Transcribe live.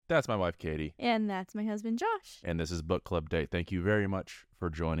That's my wife, Katie. And that's my husband, Josh. And this is Book Club Day. Thank you very much for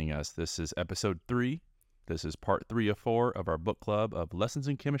joining us. This is episode 3. This is part 3 of 4 of our book club of Lessons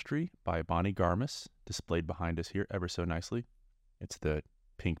in Chemistry by Bonnie Garmis, displayed behind us here ever so nicely. It's the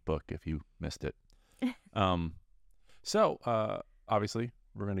pink book if you missed it. Obviously,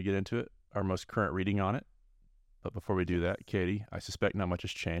 we're going to get into it, our most current reading on it. But before we do that, Katie, I suspect not much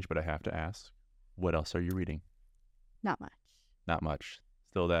has changed, but I have to ask, what else are you reading? Not much. Not much.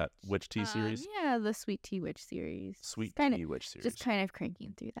 Still that Witch Tea series? Yeah, the Sweet Tea Witch series. Sweet Tea Witch series. Just kind of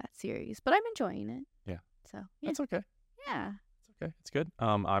cranking through that series, but I'm enjoying it. Yeah. So, yeah. That's okay. Yeah. It's okay. It's good.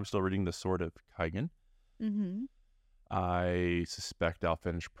 I'm still reading The Sword of Kaigan. Mm-hmm. I suspect I'll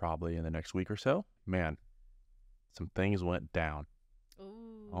finish probably in the next week or so. Man, some things went down.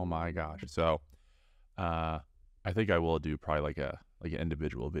 Ooh. Oh my gosh. So, I think I will do probably like an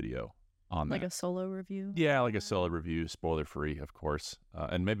individual video on that. Like a solo review? Yeah, like a solo review, spoiler free, of course,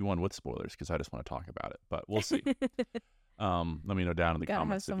 and maybe one with spoilers because I just want to talk about it. But we'll see. Let me know down in the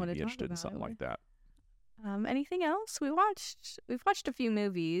comments if you'd be interested in something like that. Anything else? We've watched a few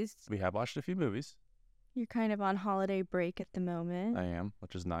movies. We have watched a few movies. You're kind of on holiday break at the moment. I am,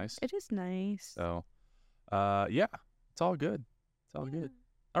 which is nice. It is nice. So, yeah, it's all good. It's all good.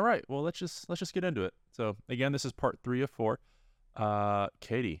 All right, well, let's just get into it. So, again, this is part 3 of 4.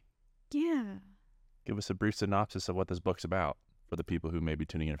 Katie. Yeah. Give us a brief synopsis of what this book's about for the people who may be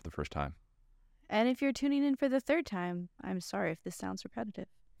tuning in for the first time. And if you're tuning in for the third time, I'm sorry if this sounds repetitive.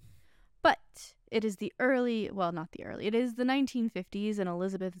 But it is it is the 1950s, and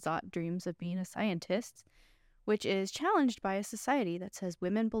Elizabeth Zott dreams of being a scientist, which is challenged by a society that says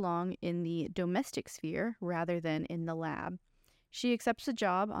women belong in the domestic sphere rather than in the lab. She accepts a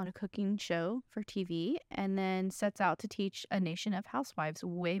job on a cooking show for TV and then sets out to teach a nation of housewives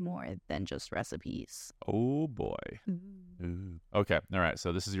way more than just recipes. Oh, boy. Ooh. Okay. All right.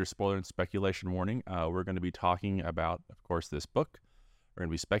 So this is your spoiler and speculation warning. We're going to be talking about, of course, this book. We're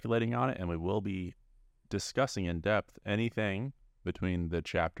going to be speculating on it, and we will be discussing in depth anything between the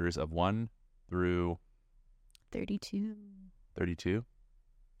chapters of 1 through 32. 32?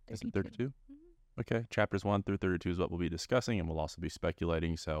 Is it 32? Mm-hmm. Okay, chapters 1 through 32 is what we'll be discussing, and we'll also be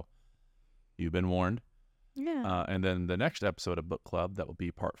speculating, so you've been warned. Yeah. And then the next episode of Book Club, that will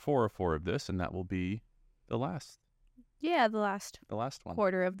be part 4 of this, and that will be the last. Yeah, the last one.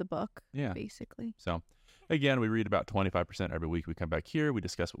 Quarter of the book, yeah, basically. So, again, we read about 25% every week. We come back here, we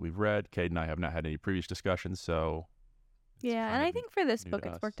discuss what we've read. Kate and I have not had any previous discussions, so... Yeah, and I think for this book,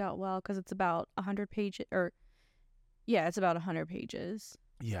 it's worked out well, because it's about 100 pages, it's about 100 pages.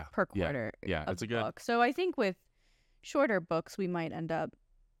 Yeah. Per quarter. Yeah, it's a good book. So I think with shorter books, we might end up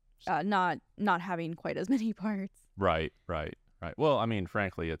not having quite as many parts. Right. Well, I mean,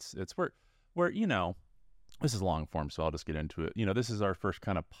 frankly, it's we're this is long form, so I'll just get into it. This is our first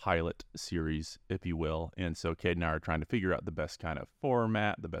kind of pilot series, if you will, and so Kate and I are trying to figure out the best kind of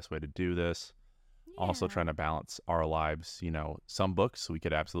format, the best way to do this. Yeah. Also trying to balance our lives. Some books we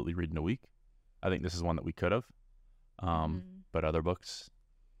could absolutely read in a week. I think this is one that we could have, but other books,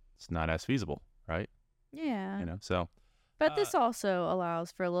 it's not as feasible, right? Yeah. So. But this also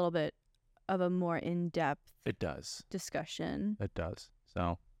allows for a little bit of a more in-depth. It does. Discussion. It does.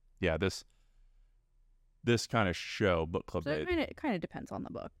 So, yeah, this kind of show, Book Club Day. It kind of depends on the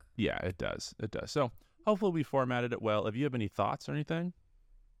book. Yeah, it does. It does. So, hopefully we formatted it well. If you have any thoughts or anything,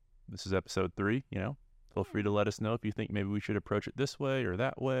 this is episode 3, feel free to let us know if you think maybe we should approach it this way or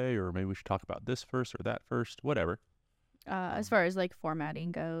that way, or maybe we should talk about this first or that first, whatever. As far as like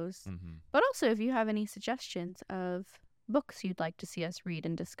formatting goes. Mm-hmm. But also, if you have any suggestions of books you'd like to see us read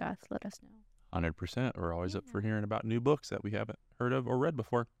and discuss, let us know. 100%. We're always up for hearing about new books that we haven't heard of or read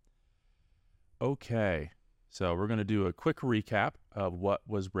before. Okay, so we're going to do a quick recap of what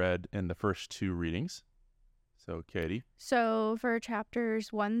was read in the first 2 readings. So, Katie. So, for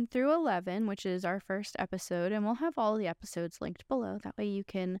chapters 1 through 11, which is our first episode, and we'll have all the episodes linked below. That way you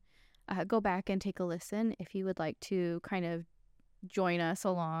can go back and take a listen if you would like to kind of join us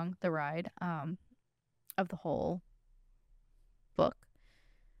along the ride of the whole book.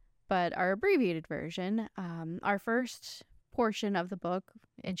 But our abbreviated version, our first portion of the book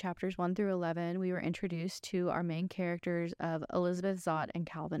in chapters 1 through 11, we were introduced to our main characters of Elizabeth Zott and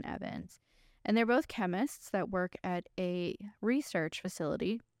Calvin Evans. And they're both chemists that work at a research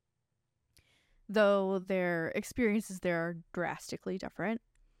facility, though their experiences there are drastically different.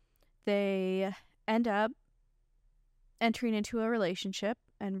 They end up entering into a relationship,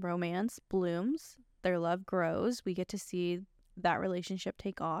 and romance blooms. Their love grows. We get to see that relationship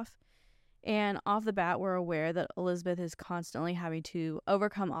take off. And off the bat, we're aware that Elizabeth is constantly having to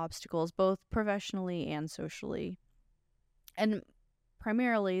overcome obstacles, both professionally and socially. And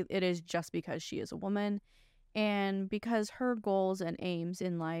primarily it is just because she is a woman and because her goals and aims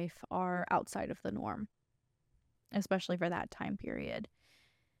in life are outside of the norm, especially for that time period.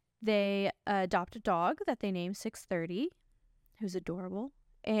 They adopt a dog that they name 630, who's adorable.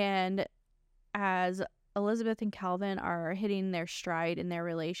 And as Elizabeth and Calvin are hitting their stride in their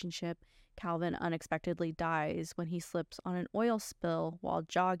relationship, Calvin unexpectedly dies when he slips on an oil spill while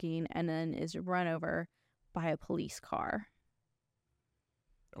jogging and then is run over by a police car.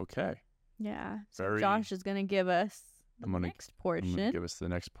 Okay. Yeah. So Josh is going to give us the next portion. I'm gonna give us the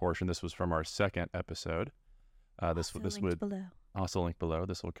next portion. This was from our second episode. This would below. Also linked below.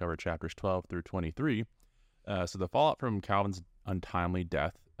 This will cover chapters 12 through 23. So the fallout from Calvin's untimely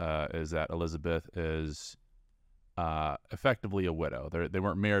death is that Elizabeth is effectively a widow. They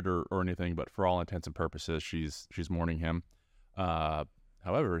weren't married or anything, but for all intents and purposes, she's mourning him.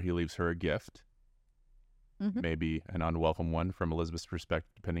 However, he leaves her a gift, maybe an unwelcome one from Elizabeth's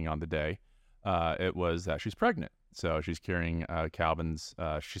perspective, depending on the day. It was that she's pregnant, so she's carrying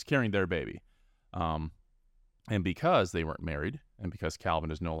she's carrying their baby. And because they weren't married, and because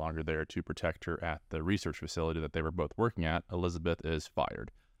Calvin is no longer there to protect her at the research facility that they were both working at, Elizabeth is fired.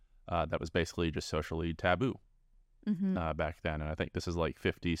 That was basically just socially taboo back then. And I think this is like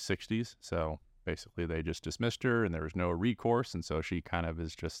 50s, 60s. So basically they just dismissed her and there was no recourse. And so she kind of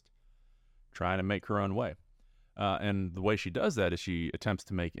is just trying to make her own way. And the way she does that is she attempts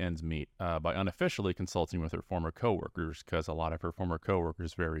to make ends meet by unofficially consulting with her former coworkers, because a lot of her former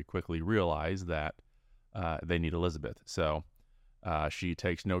coworkers very quickly realize that they need Elizabeth. So she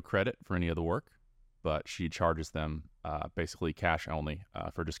takes no credit for any of the work, but she charges them basically cash only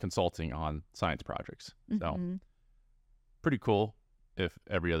for just consulting on science projects. So pretty cool if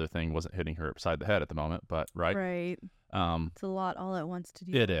every other thing wasn't hitting her upside the head at the moment, but right? It's a lot all at once to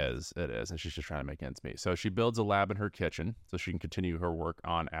do. It is. And she's just trying to make ends meet. So she builds a lab in her kitchen so she can continue her work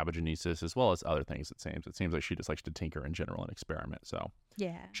on abogenesis as well as other things, it seems. It seems like she just likes to tinker in general and experiment. So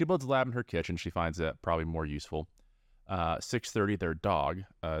yeah, she builds a lab in her kitchen. She finds that probably more useful. 630, their dog,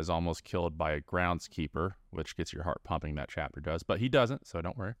 is almost killed by a groundskeeper, which gets your heart pumping, that chapter does. But he doesn't, so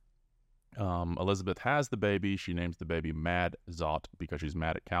don't worry. Elizabeth has the baby. She names the baby Mad Zot because she's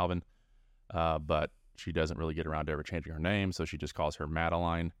mad at Calvin. But she doesn't really get around to ever changing her name, so she just calls her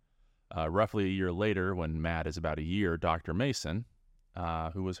Madeline. Roughly a year later, when Mad is about a year, Dr. Mason,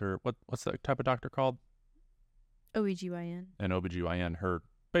 who was her, what's that type of doctor called? OBGYN. An OBGYN. Her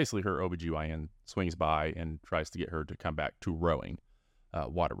OBGYN swings by and tries to get her to come back to rowing,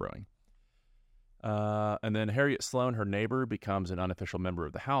 water rowing. And then Harriet Sloane, her neighbor, becomes an unofficial member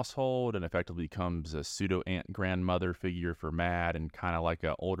of the household and effectively becomes a pseudo-aunt grandmother figure for Mad and kind of like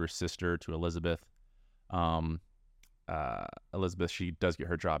an older sister to Elizabeth. Elizabeth, she does get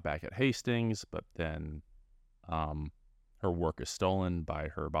her job back at Hastings, but then her work is stolen by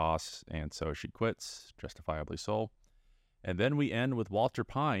her boss, and so she quits, justifiably so. And then we end with Walter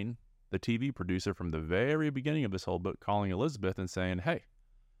Pine, the TV producer from the very beginning of this whole book, calling Elizabeth and saying, hey,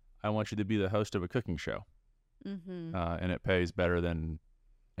 I want you to be the host of a cooking show. And it pays better than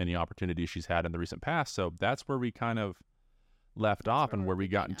any opportunity she's had in the recent past. So that's where we kind of left off and where we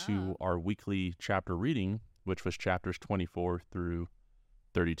got into our weekly chapter reading, which was chapters 24 through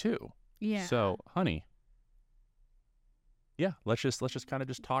 32. Yeah. So, honey, yeah, let's just kind of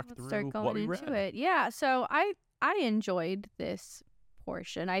just talk through what we read. It. Yeah. So I enjoyed this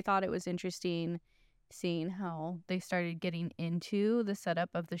portion. I thought it was interesting seeing how they started getting into the setup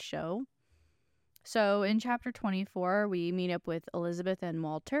of the show. So in chapter 24, we meet up with Elizabeth and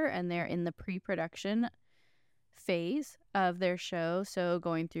Walter, and they're in the pre-production phase of their show. So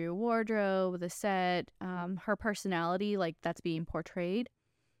going through wardrobe, the set, her personality, like that's being portrayed.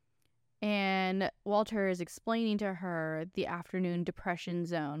 And Walter is explaining to her the afternoon depression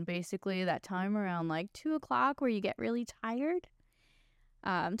zone, basically that time around like 2 o'clock where you get really tired.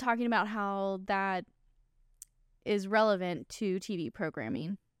 Talking about how that is relevant to TV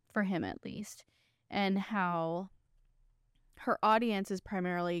programming, for him at least, and how her audience is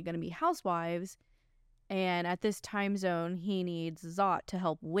primarily going to be housewives, and at this time zone he needs Zot to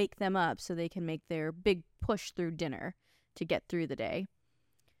help wake them up so they can make their big push through dinner to get through the day.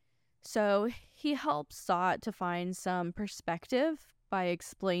 So he helps Zot to find some perspective by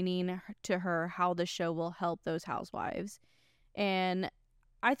explaining to her how the show will help those housewives. And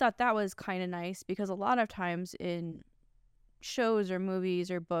I thought that was kind of nice because a lot of times in shows or movies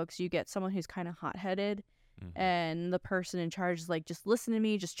or books, you get someone who's kind of hot-headed and the person in charge is like, just listen to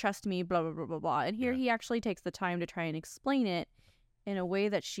me, just trust me, blah, blah, blah, blah, blah. And here he actually takes the time to try and explain it in a way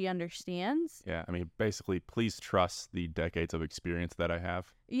that she understands. Yeah, I mean, basically, please trust the decades of experience that I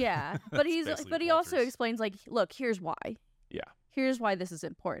have. Yeah, but he also explains like, look, here's why. Yeah. here's why this is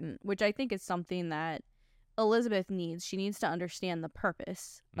important, which I think is something that Elizabeth needs. She needs to understand the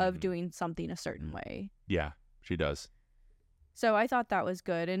purpose of doing something a certain way. Yeah, she does. So I thought that was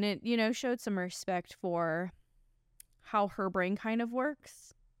good. And it, showed some respect for how her brain kind of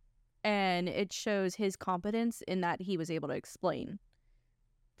works. And it shows his competence in that he was able to explain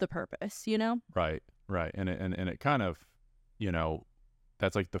the purpose, Right. And it kind of,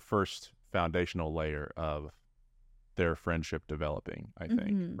 that's like the first foundational layer of their friendship developing, I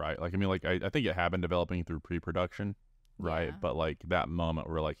think, right? Like, I mean, like, I think it had been developing through pre-production, right? Yeah. But, like, that moment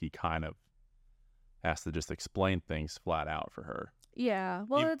where, like, he kind of has to just explain things flat out for her. Yeah.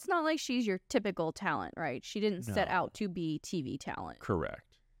 Well, it's not like she's your typical talent, right? She didn't set out to be TV talent.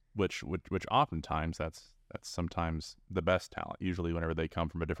 Correct. Which oftentimes that's sometimes the best talent. Usually whenever they come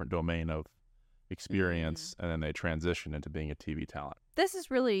from a different domain of experience and then they transition into being a TV talent. This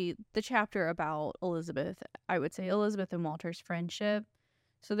is really the chapter about Elizabeth. I would say Elizabeth and Walter's friendship.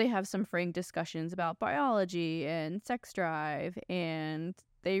 So they have some frank discussions about biology and sex drive, and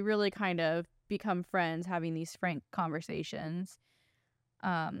they really kind of become friends having these frank conversations.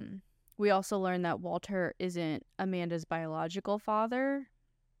 We also learn that Walter isn't Amanda's biological father,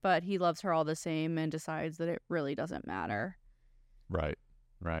 but he loves her all the same and decides that it really doesn't matter. Right.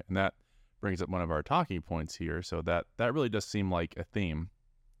 And that brings up one of our talking points here. So that really does seem like a theme,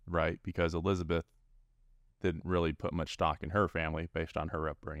 right? Because Elizabeth didn't really put much stock in her family based on her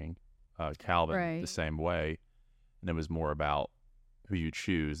upbringing. Calvin the same way. And it was more about who you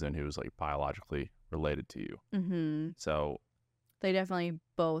choose than who was like biologically related to you. Mm-hmm. So they definitely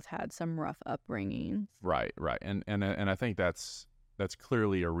both had some rough upbringings. Right. And I think that's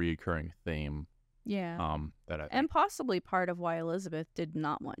clearly a recurring theme. Yeah. And possibly part of why Elizabeth did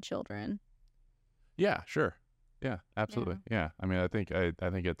not want children. Yeah, sure. Yeah, absolutely. Yeah. I mean, I think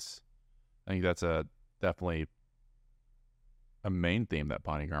that's definitely a main theme that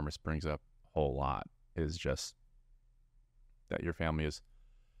Bonnie Garmus brings up a whole lot, is just that your family is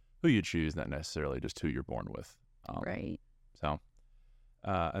who you choose, not necessarily just who you're born with. Right. So,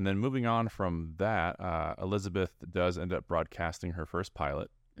 and then moving on from that, Elizabeth does end up broadcasting her first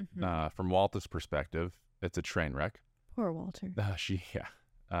pilot. From Walter's perspective, it's a train wreck. Poor Walter.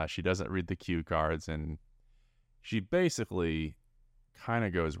 She doesn't read the cue cards, and she basically kind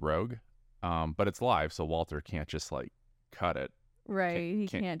of goes rogue. But it's live, so Walter can't just like cut it. Right. He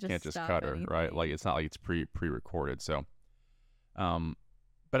can't just cut her, right? Like, it's not like it's pre-recorded. So,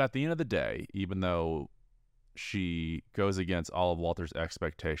 but at the end of the day, even though she goes against all of Walter's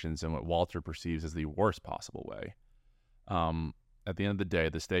expectations in what Walter perceives as the worst possible way, at the end of the day,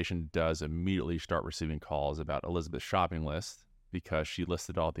 the station does immediately start receiving calls about Elizabeth's shopping list because she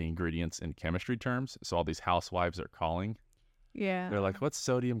listed all the ingredients in chemistry terms. So all these housewives are calling. Yeah. They're like, what's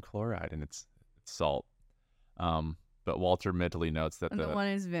sodium chloride? And it's salt. But Walter mentally notes that the one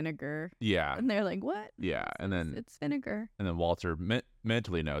is vinegar. Yeah. And they're like, what? Yeah. And then it's vinegar. And then Walter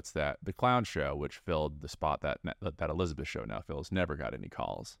mentally notes that the clown show, which filled the spot that Elizabeth show now fills, never got any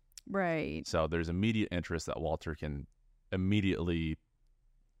calls. Right. So there's immediate interest that Walter can immediately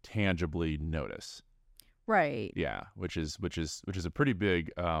tangibly notice. Right. Yeah, which is a pretty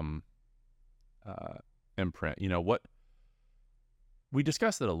big imprint. What we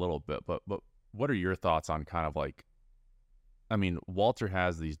discussed it a little bit, but what are your thoughts on kind of like, I mean, Walter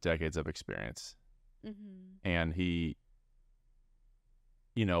has these decades of experience, and he,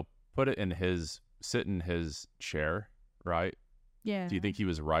 sit in his chair, right? Yeah. Do you think he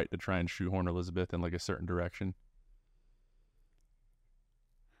was right to try and shoehorn Elizabeth in like a certain direction?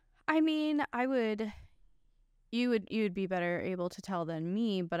 I mean, you would be better able to tell than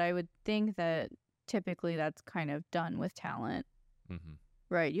me, but I would think that typically that's kind of done with talent.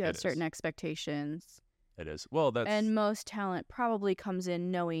 Right? You have certain expectations. It is. Well, and most talent probably comes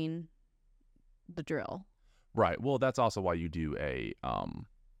in knowing the drill. Right. Well, that's also why you do a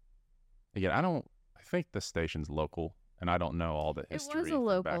again, I think the station's local, and I don't know all the history. It was a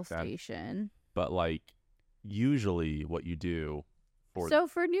local station. But like usually what you do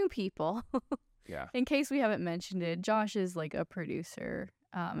for new people, yeah. In case we haven't mentioned it, Josh is like a producer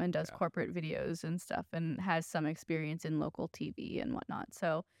and does corporate videos and stuff, and has some experience in local TV and whatnot.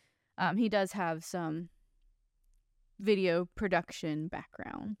 So he does have some video production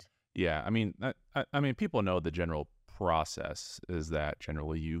background. Yeah, I mean, people know the general process is that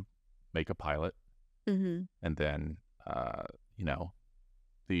generally you make a pilot, and then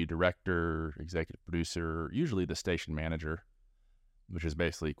the director, executive producer, usually the station manager, which is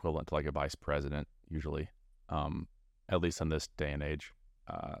basically equivalent to like a vice president, usually, at least in this day and age,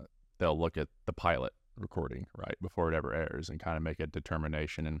 they'll look at the pilot recording right before it ever airs and kind of make a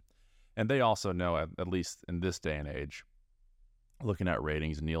determination. And they also know, at least in this day and age, looking at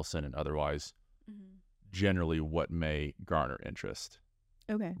ratings, Nielsen and otherwise, Mm-hmm. generally what may garner interest,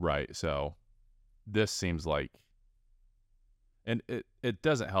 Okay. right? So this seems like, and it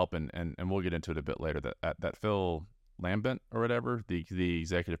doesn't help, and we'll get into it a bit later, that Phil Lambent or whatever, the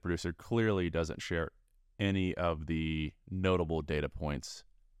executive producer, clearly doesn't share any of the notable data points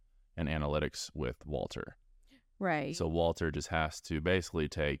and analytics with Walter. Right. So Walter just has to basically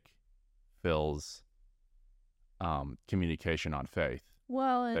take Phil's communication on faith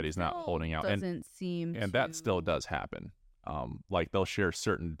well, that he's not still holding out, doesn't seem and that still does happen. Like they'll share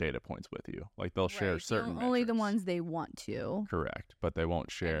certain data points with you, like they'll share certain only the metrics. ones they want to. Correct, but they won't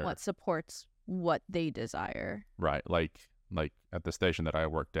share And what supports what they desire. right. Like at the station that I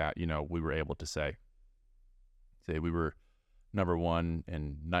worked at, we were able to say we were number one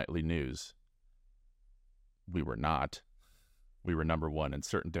in nightly news. We were not. We were number one in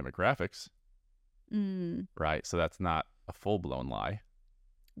certain demographics. Right. So that's not a full blown lie.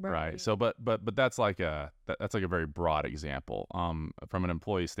 Right. So, but that's like that's like a very broad example. From an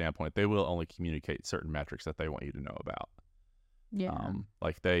employee standpoint, they will only communicate certain metrics that they want you to know about. Yeah.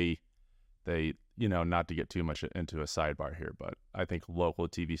 Like they, not to get too much into a sidebar here, but I think local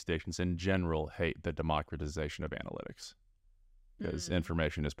TV stations in general hate the democratization of analytics because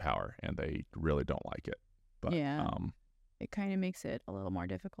information is power, and they really don't like it. But yeah. It kind of makes it a little more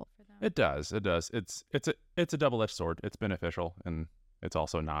difficult for them. It does. It's a double-edged sword. It's beneficial, and it's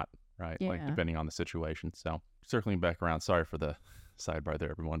also not, right? Yeah. Like depending on the situation. So circling back around, sorry for the sidebar there,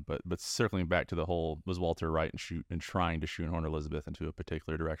 everyone, but circling back to the whole, was Walter right in trying to shoehorn Elizabeth into a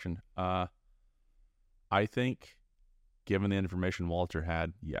particular direction? I think, given the information Walter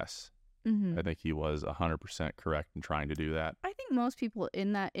had, yes. Mm-hmm. I think he was 100% correct in trying to do that. I think most people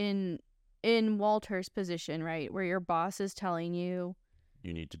in Walter's position, right, where your boss is telling you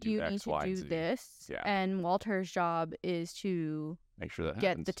you need to do X, Y, and Z. This, yeah. And Walter's job is to make sure that get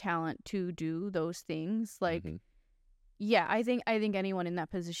happens. the talent to do those things. Like, mm-hmm. Yeah, I think anyone in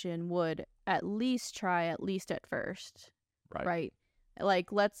that position would at least try, at least at first, right?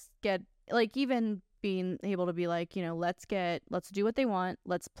 Like, let's get, like, even being able to be like, let's do what they want,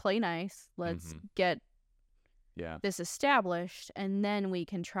 let's play nice, let's get this established, and then we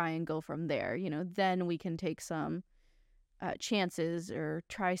can try and go from there. Then we can take some chances or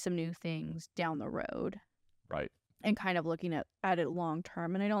try some new things down the road, right? And kind of looking at it long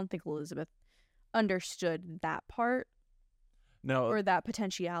term. And I don't think Elizabeth understood that part. No, or that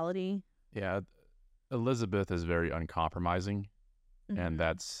potentiality. Yeah, Elizabeth is very uncompromising, and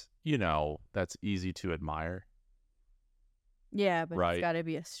that's easy to admire. Yeah, but it's got to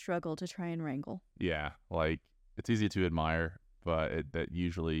be a struggle to try and wrangle. Yeah, like it's easy to admire, but that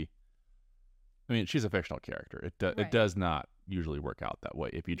usually, I mean, she's a fictional character. It does not usually work out that way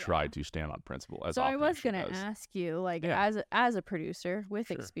if you try to stand on principle. So I was going to ask you, like, as a producer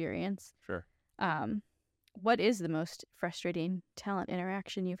with experience, what is the most frustrating talent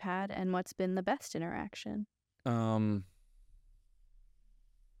interaction you've had, and what's been the best interaction? I'm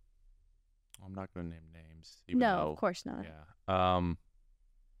not going to name names. No, of course not. Yeah.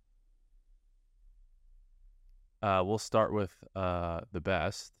 We'll start with the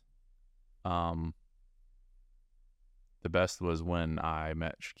best. The best was when I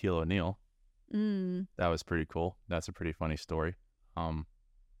met Shaquille O'Neal. That was pretty cool. That's a pretty funny story.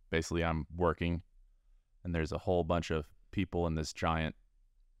 Basically, I'm working, and there's a whole bunch of people in this giant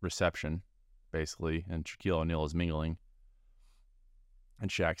reception, basically, and Shaquille O'Neal is mingling. And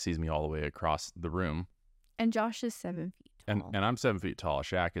Shaq sees me all the way across the room. And Josh is 7 feet tall. And I'm 7 feet tall.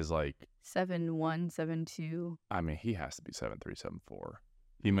 Shaq is like 7'1", 7'2". I mean, he has to be 7'3",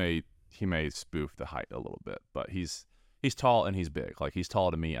 7'4". He may spoof the height a little bit, but he's tall and he's big. Like, he's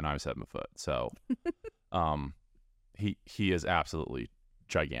tall to me, and I'm 7 foot. So, he is absolutely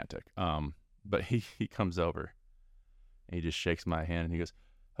gigantic. But he comes over, and he just shakes my hand, and he goes,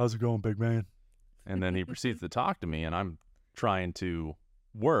 "How's it going, big man?" And then he proceeds to talk to me, and I'm trying to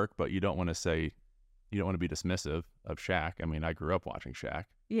work, but you don't want to be dismissive of Shaq. I mean, I grew up watching Shaq.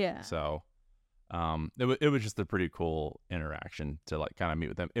 Yeah. So, it was just a pretty cool interaction to like kind of meet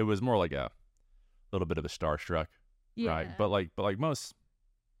with them. It was more like a little bit of a starstruck, right? But like most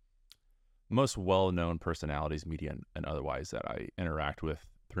well-known personalities, media and otherwise, that I interact with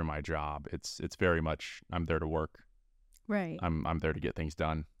through my job, it's very much I'm there to work. Right. I'm there to get things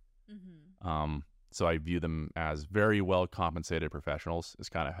done. So I view them as very well compensated professionals. Is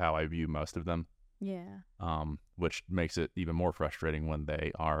kind of how I view most of them. Yeah. Which makes it even more frustrating when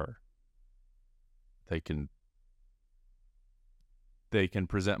they can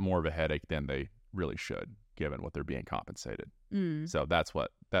present more of a headache than they really should, given what they're being compensated. So that's all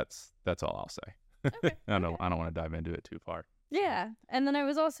I'll say. Okay. I don't want to dive into it too far. Yeah. And then I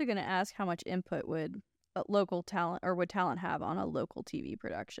was also going to ask how much input would local talent or would talent have on a local TV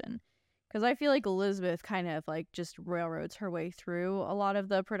production? Because I feel like Elizabeth kind of like just railroads her way through a lot of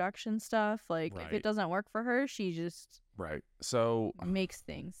the production stuff. Like if Right. it doesn't work for her, she just Right. So makes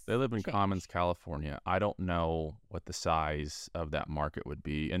things. they live in change. Commons, California. I don't know what the size of that market would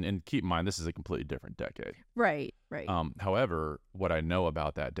be. And keep in mind, this is a completely different decade. Right, right. However, what I know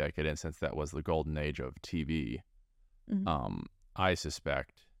about that decade, and since that was the golden age of TV, Mhm. I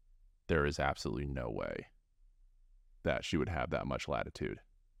suspect there is absolutely no way that she would have that much latitude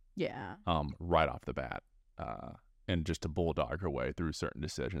Yeah. right off the bat. And just to bulldog her way through certain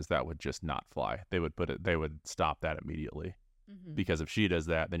decisions, that would just not fly. They would stop that immediately. Mhm. Because if she does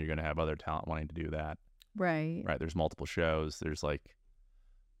that, then you're going to have other talent wanting to do that. Right. Right. There's multiple shows. There's like,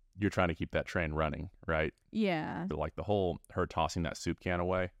 you're trying to keep that train running, right? Yeah. But like the whole, her tossing that soup can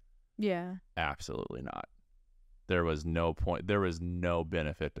away, Yeah. absolutely not. There was no point, there was no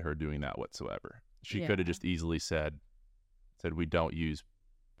benefit to her doing that whatsoever. She could have Yeah. just easily said, we don't use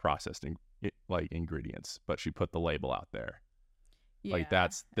processed ingredients, but she put the label out there. Yeah. Like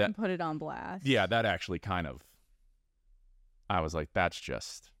that. And put it on blast. Yeah, that actually kind of, I was like, that's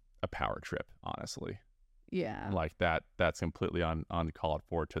just a power trip, honestly. Yeah. Like that's completely uncalled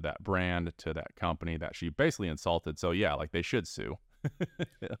for to that brand, to that company that she basically insulted. So yeah, like they should sue.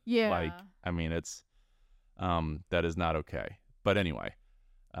 Yeah. Like, I mean, it's, that is not okay. But anyway,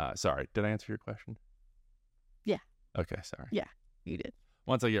 sorry, did I answer your question? Yeah. Okay, sorry. Yeah, you did.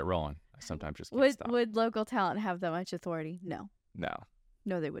 Once I get rolling, I sometimes just can't stop. Would local talent have that much authority? No.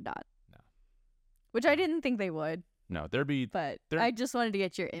 No, They would not. No. Which I didn't think they would, but There- I just wanted to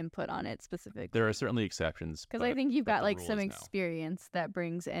get your input on it specifically. there are certainly exceptions. Because I think you've but got the like rule some is no. experience that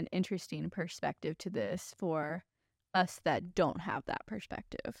brings an interesting perspective to this for us that don't have that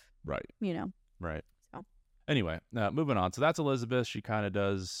perspective, Right. you know? Right. So. Anyway, moving on. So that's Elizabeth. She kind of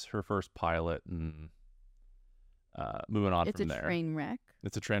does her first pilot, and moving on It's from a there. train wreck.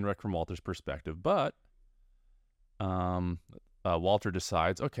 It's a train wreck from Walter's perspective, but Walter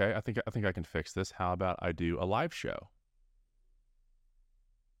decides, okay, I think I can fix this. How about I do a live show?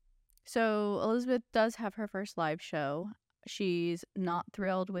 So Elizabeth does have her first live show. She's not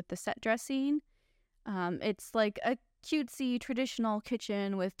thrilled with the set dressing. It's like a cutesy traditional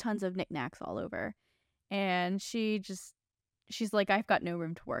kitchen with tons of knickknacks all over. And she's like, I've got no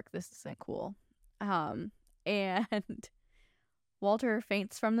room to work. This isn't cool. And Walter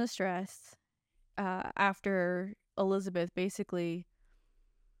faints from the stress after Elizabeth basically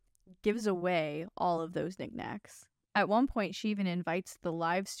gives away all of those knickknacks. At one point, she even invites the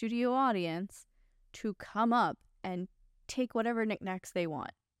live studio audience to come up and take whatever knickknacks they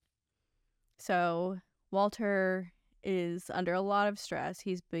want. So Walter is under a lot of stress.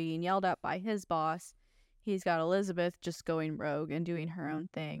 He's being yelled at by his boss. He's got Elizabeth just going rogue and doing her own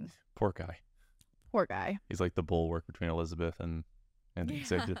thing. Poor guy. Poor guy. He's like the bulwark between Elizabeth and the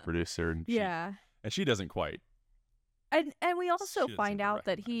executive producer. And she doesn't quite. And we also She find doesn't out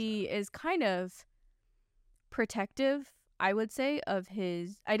that recognize he is kind of protective, I would say, of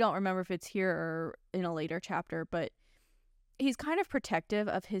his... I don't remember if it's here or in a later chapter, but he's kind of protective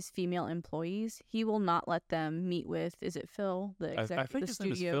of his female employees. He will not let them meet with... Is it Phil? I think the his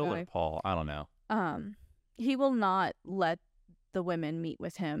name is studio Phil guy? or Paul. I don't know. He will not let the women meet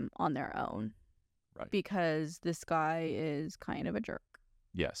with him on their own. Right. Because this guy is kind of a jerk.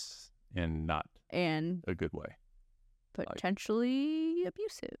 Yes, and not And a good way. potentially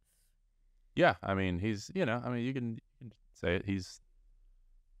abusive. Yeah, I mean, he's, you can say it. He's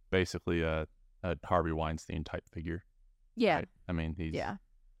basically a Harvey Weinstein type figure. Yeah. Right? I mean, he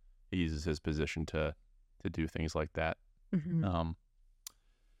uses his position to do things like that. Mm-hmm.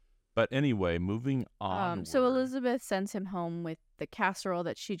 But anyway, moving on. So Elizabeth sends him home with the casserole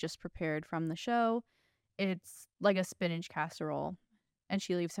that she just prepared from the show. It's like a spinach casserole, and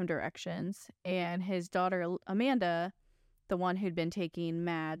she leaves some directions. And his daughter, Amanda, the one who'd been taking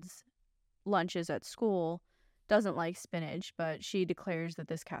Mad's lunches at school, doesn't like spinach, but she declares that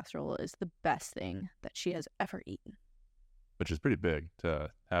this casserole is the best thing that she has ever eaten. Which is pretty big to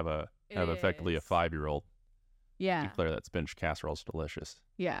have effectively a is. 5-year-old Yeah. declare that spinach casserole is delicious.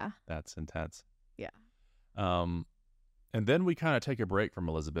 Yeah. That's intense. Yeah. And then we kind of take a break from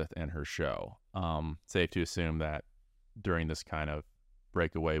Elizabeth and her show. Safe to assume that during this kind of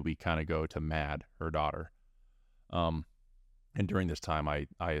breakaway, we kind of go to Mad, her daughter. And during this time, I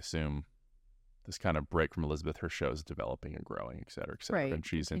assume this kind of break from Elizabeth, her show is developing and growing, et cetera, et cetera. Right, And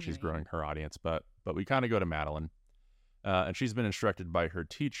she's continuing. growing her audience. But we kind of go to Madeline. And she's been instructed by her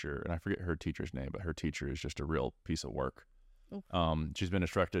teacher, and I forget her teacher's name, but her teacher is just a real piece of work. Oof. She's been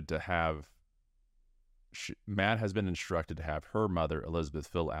instructed to have Matt has been instructed to have her mother, Elizabeth,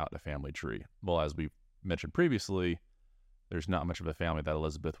 fill out a family tree. Well, as we mentioned previously, there's not much of a family that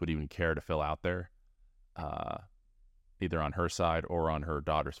Elizabeth would even care to fill out there, either on her side or on her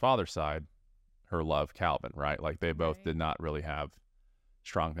daughter's father's side, her love, Calvin, right? Like they both did not really have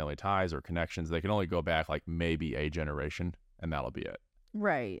strong family ties or connections. They can only go back like maybe a generation, and that'll be it.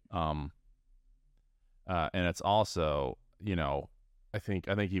 Right. And it's also, I think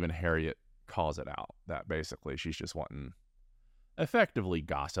even Harriet calls it out that basically she's just wanting effectively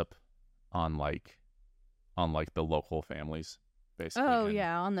gossip on the local families, basically. Oh,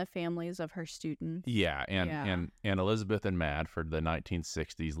 yeah, on the families of her students. Yeah, and Elizabeth and Mad for the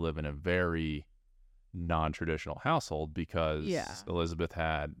 1960s live in a very non-traditional household because Elizabeth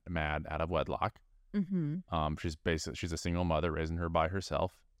had Mad out of wedlock. Mm-hmm. She's a single mother raising her by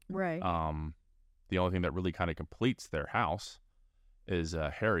herself. Right. The only thing that really kind of completes their house is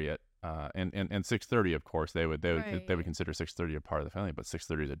Harriet. And 630, of course, they would consider 630 a part of the family, but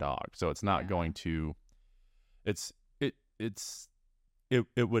 630 is a dog, so it's not going to.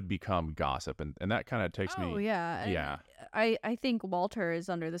 It would become gossip, and that kind of takes me. Oh yeah, yeah. I think Walter is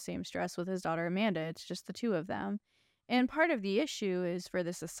under the same stress with his daughter Amanda. It's just the two of them, and part of the issue is for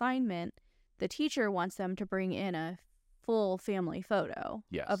this assignment, the teacher wants them to bring in a full family photo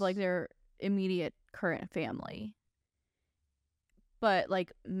of like their immediate current family. But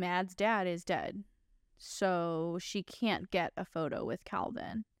like Mad's dad is dead, so she can't get a photo with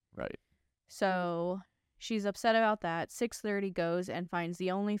Calvin. Right. So she's upset about that. 630 goes and finds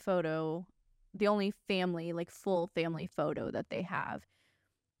the only family, like full family photo that they have,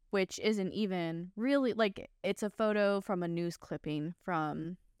 which isn't even really, like, it's a photo from a news clipping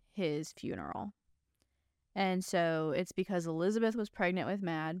from his funeral. And so it's because Elizabeth was pregnant with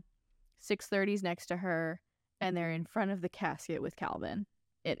Mad, 630's next to her, and they're in front of the casket with Calvin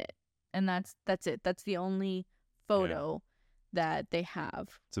in it. And that's it. That's the only photo that they have.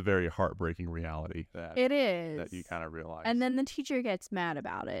 It's a very heartbreaking reality that it is, that you kind of realize. And then the teacher gets mad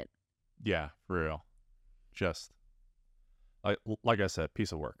about it. Yeah, for real. Just like I said,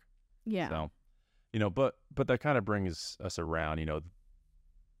 piece of work. Yeah. So, but that kind of brings us around,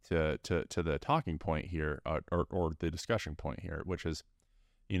 to the talking point here, or the discussion point here, which is,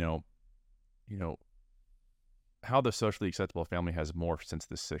 how the socially acceptable family has morphed since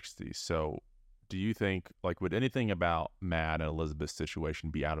the 60s. So do you think, like, would anything about Mad and Elizabeth's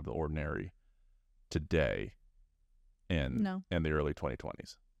situation be out of the ordinary today in the early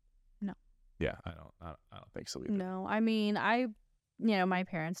 2020s? No. Yeah, I don't think so either. No, I mean, my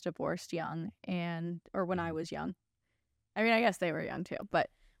parents divorced young, or when I was young. I mean, I guess they were young too, but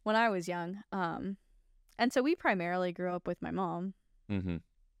when I was young, and so we primarily grew up with my mom. Mm-hmm.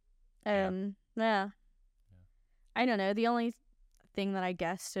 And I don't know. The only thing that I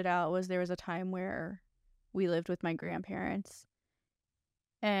guess stood out was there was a time where we lived with my grandparents,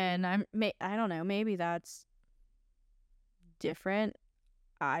 and I don't know, maybe that's different.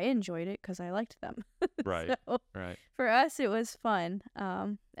 I enjoyed it because I liked them. Right. So right. For us, it was fun.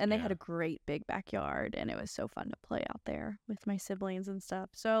 And they had a great big backyard, and it was so fun to play out there with my siblings and stuff.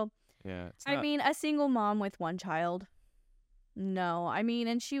 So yeah, I mean, a single mom with one child. No, I mean,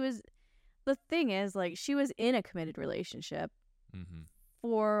 and the thing is, like, she was in a committed relationship. Mm-hmm.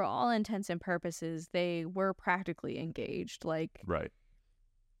 For all intents and purposes, they were practically engaged. Like, right.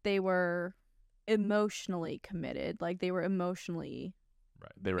 They were emotionally committed. Like, they were emotionally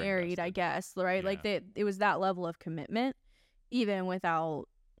they were married, invested. I guess. Right? Yeah. Like, it was that level of commitment, even without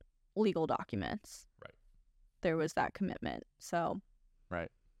legal documents. Right. There was that commitment. So. Right.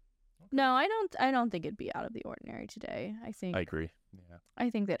 No, I don't think it'd be out of the ordinary today. I agree. Yeah. I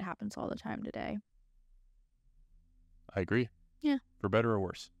think that happens all the time today. I agree. Yeah. For better or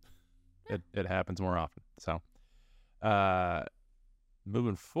worse. Yeah. It happens more often. So,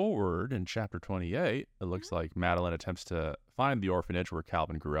 moving forward in chapter 28, it looks like Madeline attempts to find the orphanage where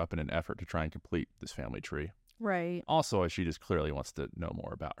Calvin grew up in an effort to try and complete this family tree. Right. Also, she just clearly wants to know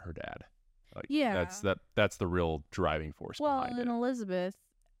more about her dad. Like, yeah. That's the real driving force behind it. Well, and Elizabeth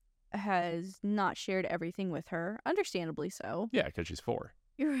has not shared everything with her, understandably so. Yeah, because she's 4.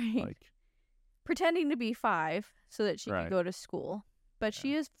 You're right. Like, pretending to be 5 so that she can go to school, but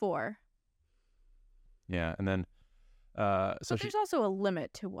she is 4. Yeah, and then so there's also a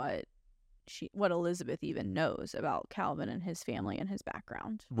limit to what Elizabeth even knows about Calvin and his family and his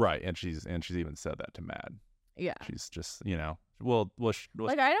background. Right, and she's even said that to Mad. Yeah, she's just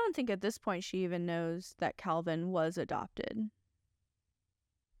like, I don't think at this point she even knows that Calvin was adopted.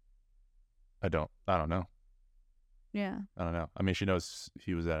 I don't know. Yeah. I don't know. I mean, she knows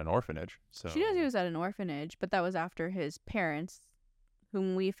he was at an orphanage. So she knows he was at an orphanage, but that was after his parents,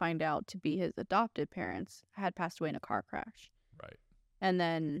 whom we find out to be his adopted parents, had passed away in a car crash. Right. And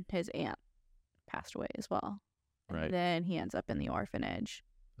then his aunt passed away as well. Right. And then he ends up in the orphanage.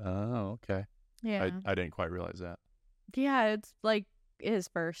 Oh, okay. Yeah. I didn't quite realize that. Yeah, it's like his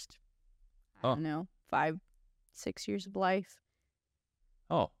first, I Oh. don't know, 5-6 years of life.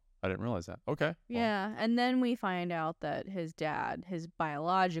 Oh, I didn't realize that. Okay. Well, Yeah, and then we find out that his dad, his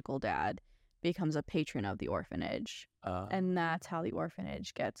biological dad, becomes a patron of the orphanage. And that's how the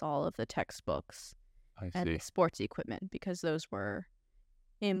orphanage gets all of the textbooks I and see. the sports equipment, because those were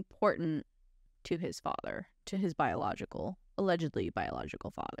important to his father, to his allegedly biological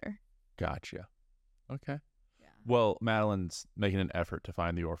father. Gotcha. Okay. Yeah. Well, Madeline's making an effort to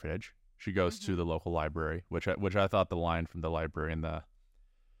find the orphanage. She goes to the local library, which I thought the line from the librarian, the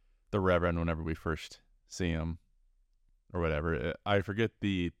Reverend, whenever we first see him, or whatever, I forget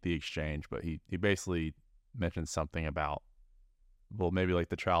the exchange, but he basically mentions something about, well, maybe like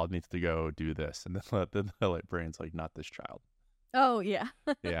the child needs to go do this, and then the librarian's like, not this child. Oh, yeah.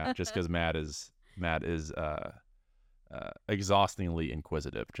 Yeah, just because Matt is exhaustingly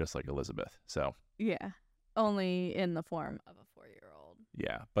inquisitive, just like Elizabeth. So Yeah. Only in the form of a 4-year-old.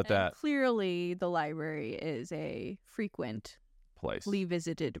 yeah, but And that clearly the library is a frequently place,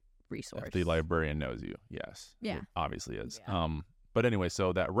 visited resource. if the librarian knows you, yes, Yeah. it obviously is. Yeah. But anyway,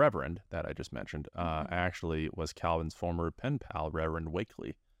 so that Reverend that I just mentioned, Mhm. actually was Calvin's former pen pal, Reverend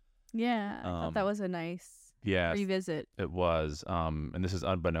Wakely. Yeah, I thought that was a nice Yes, revisit. it was. And this is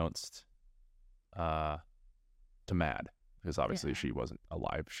unbeknownst to Mad, because obviously Yeah. she wasn't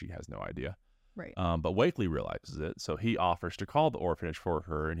alive. She has no idea. Right. But Wakely realizes it, so he offers to call the orphanage for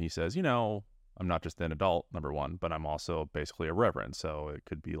her, and he says, I'm not just an adult, number one, but I'm also basically a reverend, so it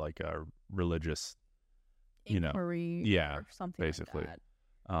could be like a religious, Inquiry yeah, or something basically. like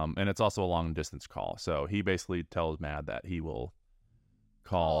that. And it's also a long-distance call, so he basically tells Mad that he will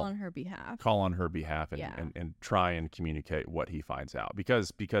All on her behalf. call on her behalf and, Yeah. and try and communicate what he finds out,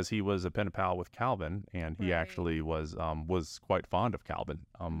 because he was a pen pal with Calvin, and he Right. actually was quite fond of Calvin,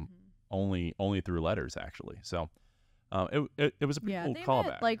 Mhm. only through letters, actually. So it was a pretty cool they callback.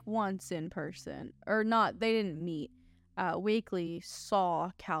 met like once in person, or not. They didn't meet. Wakely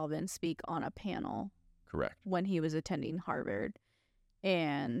saw Calvin speak on a panel Correct. when he was attending Harvard,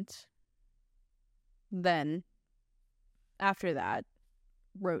 and then after that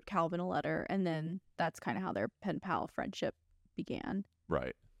wrote Calvin a letter, and then that's kind of how their pen pal friendship began.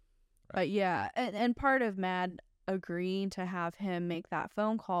 Right. But yeah, and part of Mad agreeing to have him make that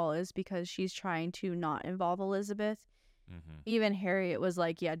phone call is because she's trying to not involve Elizabeth. Mm-hmm. Even Harriet was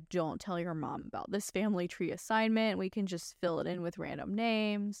like, yeah, don't tell your mom about this family tree assignment. We can just fill it in with random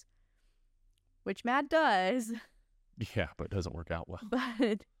names, which Mad does. Yeah, but it doesn't work out well.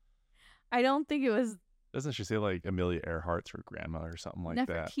 But I don't think it was Doesn't she say like Amelia Earhart's her grandma or something like that?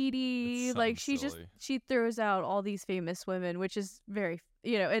 Nefertiti. It's Like something silly. she throws out all these famous women, which is very,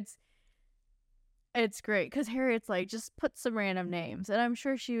 it's great because Harriet's like, just put some random names. And I'm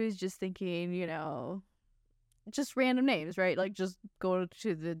sure she was just thinking, just random names, right? Like just go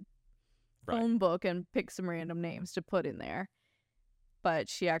to the Right. phone book and pick some random names to put in there. But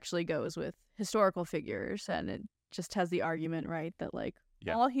she actually goes with historical figures, and it just has the argument, right, that like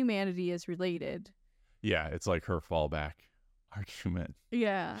Yeah. all humanity is related. Yeah, it's like her fallback argument.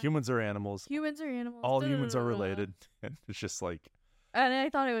 Yeah. Humans are animals. Humans are animals. All humans are duh. related. And it's just like, And I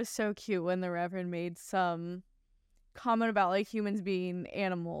thought it was so cute when the Reverend made some comment about like humans being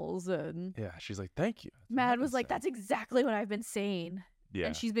animals, and yeah, she's like, thank you. That's what Mad I've was been like, saying." that's exactly what I've been saying. Yeah.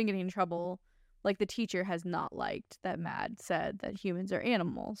 And she's been getting in trouble. Like the teacher has not liked that Mad said that humans are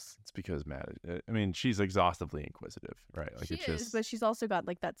animals. It's because she's exhaustively inquisitive, right? Like She it's is, just, but she's also got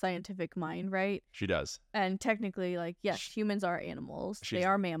like that scientific mind, right? she does. And technically, like, yes, humans are animals. They she's-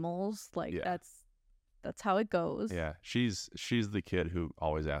 are mammals. Like Yeah. that's how it goes. Yeah, she's the kid who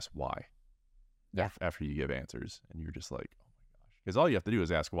always asks why. Yeah. After you give answers, and you're just like, oh my gosh, because all you have to do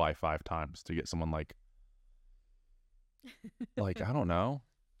is ask why 5 times to get someone like I don't know,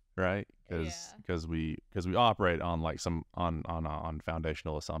 right? Because we operate on like some on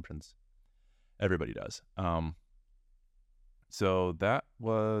foundational assumptions. Everybody does. So that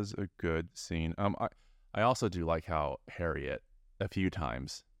was a good scene. I also do like how Harriet a few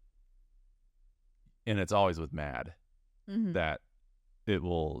times, and it's always with Mad, Mhm. that it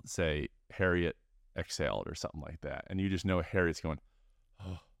will say Harriet exhaled or something like that, and you just know Harriet's going,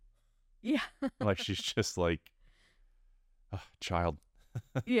 oh, Yeah. like she's just like child,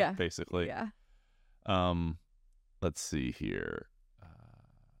 Yeah. basically. Yeah. Let's see here.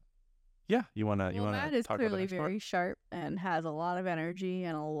 Yeah, you wanna Matt is talk about the clearly next part? very sharp and has a lot of energy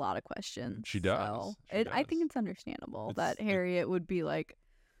and a lot of questions. She does. So She I think does. it's understandable It's- that Harriet would be like,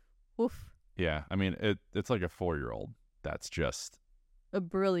 oof, Yeah, I mean it's like a 4-year-old that's just a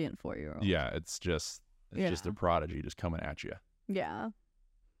brilliant 4-year-old. yeah, it's just a prodigy just coming at you. Yeah.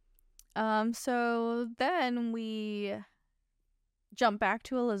 So then we jump back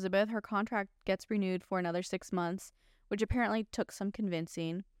to Elizabeth. Her contract gets renewed for another 6 months, which apparently took some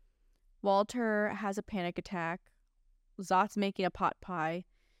convincing. Walter has a panic attack. Zot's making a pot pie.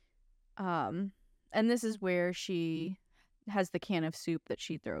 And this is where she has the can of soup that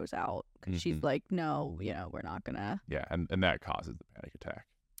she throws out because she's like, no, we're not gonna. Yeah, and that causes the panic attack.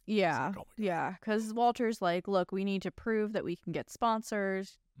 Yeah, like, oh my God. yeah, because Walter's like, look, we need to prove that we can get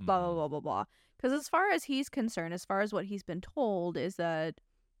sponsors, blah, blah, blah, blah, blah. Because as far as he's concerned, as far as what he's been told, is that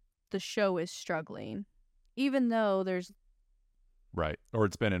the show is struggling, even though there's Right. Or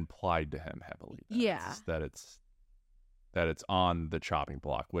it's been implied to him heavily. That it's on the chopping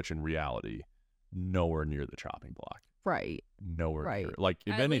block, which in reality, nowhere near the chopping block. right. Nowhere Right. near. Like,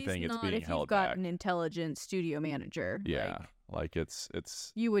 if At anything, least it's not being if held you've got back. an intelligent studio manager. Yeah. Like, Like,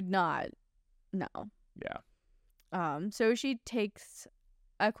 it's you would not. No. yeah. So she takes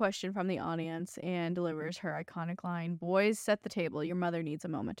a question from the audience and delivers her iconic line, "Boys, set the table. Your mother needs a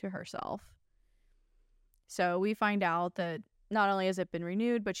moment to herself." So we find out that not only has it been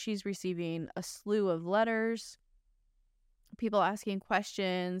renewed, but she's receiving a slew of letters, people asking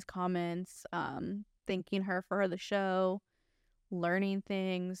questions, comments, thanking her for the show, learning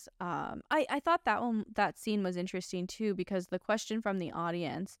things. I thought that scene was interesting too, because the question from the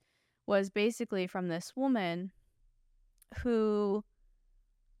audience was basically from this woman who,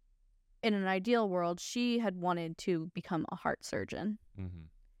 in an ideal world, she had wanted to become a heart surgeon. Mm-hmm.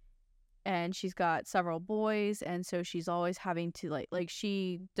 And she's got several boys, and so she's always having to like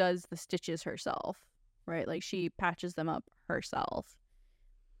she does the stitches herself, right? Like she patches them up herself.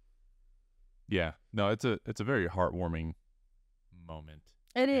 Yeah. No, it's a very heartwarming moment.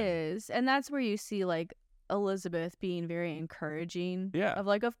 It is. And that's where you see like Elizabeth being very encouraging. Yeah. Of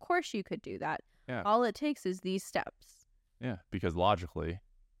like, of course you could do that. Yeah. All it takes is these steps. Yeah. Because logically,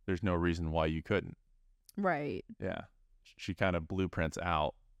 there's no reason why you couldn't. Right. Yeah. She kind of blueprints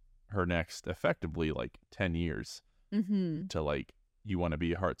out her next effectively like 10 years Mm-hmm. to like, you want to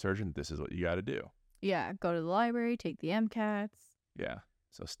be a heart surgeon, this is what you got to do. Yeah. Go to the library, take the MCATs. Yeah.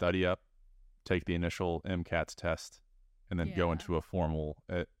 So study up, take the initial MCATs test, and then go Yeah. into a formal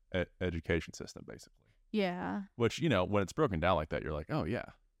education system, basically. Yeah. Which, when it's broken down like that, you're like, oh, yeah,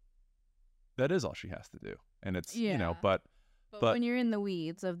 that is all she has to do. And it's, Yeah. but But when you're in the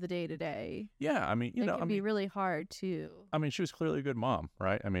weeds of the day to day, yeah, I mean, it can be really hard to. I mean, she was clearly a good mom,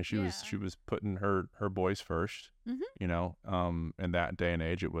 right? I mean, she Yeah. was putting her boys first. Mhm. In that day and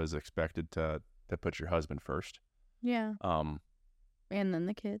age, it was expected to put your husband first. Yeah. And then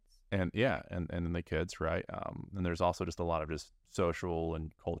the kids. And yeah, and then the kids, right? And there's also just a lot of just social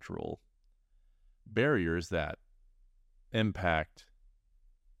and cultural barriers that impact,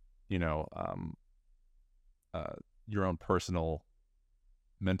 your own personal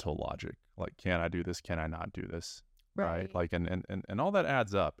mental logic. Like, can I do this? Can I not do this? Right? Like, and all that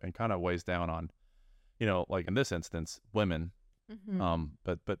adds up and kind of weighs down on, like in this instance, women. Mm-hmm.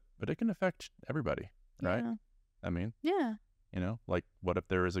 But it can affect everybody, right? Yeah. I mean, Yeah. like what if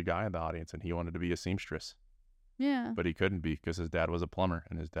there was a guy in the audience and he wanted to be a seamstress, Yeah. but he couldn't be because his dad was a plumber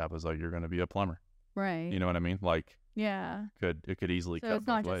and his dad was like, you're going to be a plumber. Right. You know what I mean? Like, Yeah. it could easily So cut it's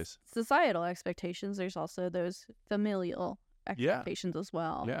not both ways. just societal expectations. There's also those familial expectations as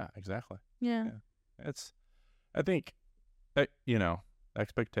well. Yeah, exactly. Yeah. Yeah. I think,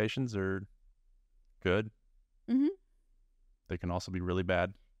 expectations are good. Mm-hmm. They can also be really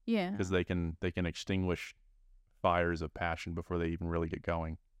bad Yeah. because they can extinguish fires of passion before they even really get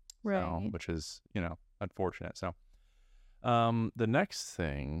going. Right. So, which is, unfortunate. So, the next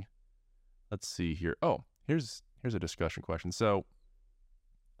thing, let's see here. Oh, here's a discussion question. So,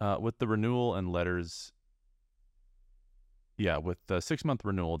 with the renewal and letters, with the 6-month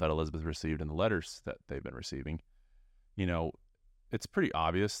renewal that Elizabeth received and the letters that they've been receiving, it's pretty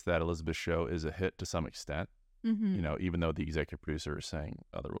obvious that Elizabeth's show is a hit to some extent. Mm-hmm. Even though the executive producer is saying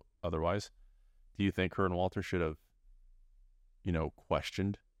otherwise. Do you think her and Walter should have,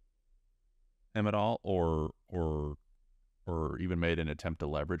 questioned him at all, or even made an attempt to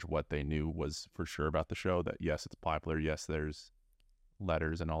leverage what they knew was for sure about the show? That yes, it's popular. Yes, there's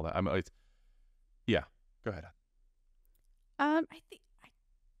letters and all that. I mean, yeah. Go ahead.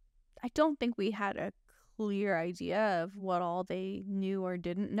 I don't think we had a clear idea of what all they knew or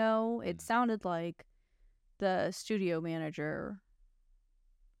didn't know. It sounded like the studio manager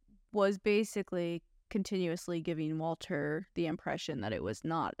was basically continuously giving Walter the impression that it was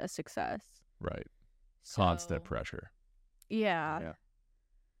not a success. Right. So, Constant pressure. Yeah.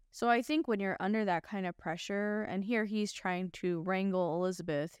 So I think when you're under that kind of pressure, and here he's trying to wrangle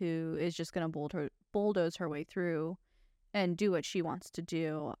Elizabeth, who is just going to bulldoze her way through and do what she wants to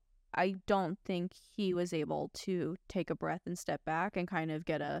do, I don't think he was able to take a breath and step back and kind of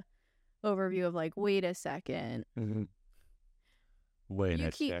get a overview of like, wait a second. Mm-hmm. Wait You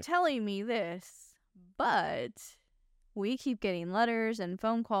a keep sec. telling me this, but we keep getting letters and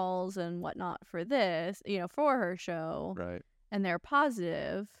phone calls and whatnot for this, for her show. Right. And they're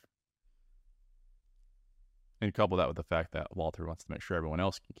positive. And couple that with the fact that Walter wants to make sure everyone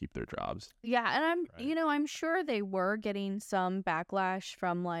else can keep their jobs. Yeah, and Right. I'm sure they were getting some backlash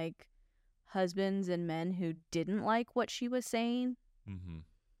from like husbands and men who didn't like what she was saying. Mm-hmm.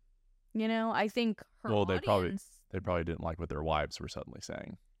 I think her Well, they audience. probably didn't like what their wives were suddenly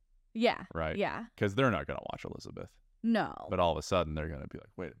saying. Yeah. Right. Yeah. Because they're not going to watch Elizabeth. No. But all of a sudden, they're going to be like,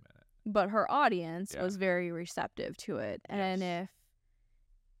 wait a minute. But her audience Yeah. was very receptive to it. And Yes.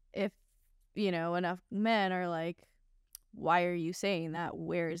 if enough men are like, why are you saying that?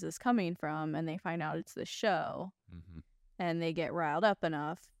 Where is this coming from? And they find out it's the show Mm-hmm. and they get riled up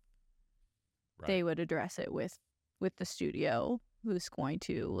enough, Right. they would address it with the studio, who's going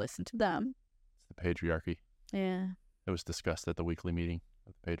to listen to them. It's the patriarchy. Yeah. It was discussed at the weekly meeting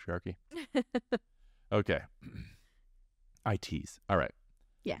of the patriarchy. Okay. I tease. All right.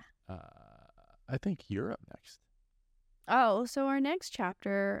 Yeah. I think you're up next. Oh, so our next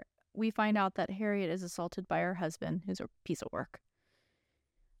chapter, we find out that Harriet is assaulted by her husband, who's a piece of work.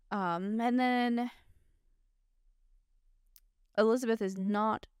 And then Elizabeth is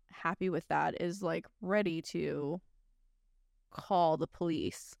not happy with that, is like ready to call the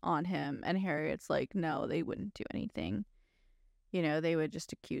police on him. And Harriet's like, no, they wouldn't do anything. They would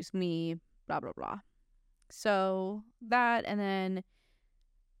just accuse me, blah, blah, blah. So that, and then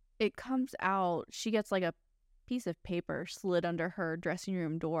it comes out, she gets like a piece of paper slid under her dressing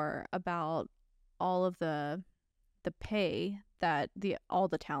room door about all of the pay that all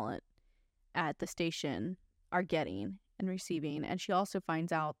the talent at the station are getting and receiving. And she also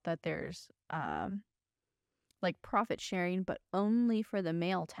finds out that there's like profit sharing, but only for the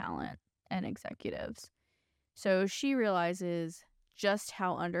male talent and executives. So she realizes just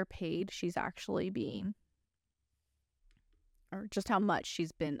how underpaid she's actually being, or just how much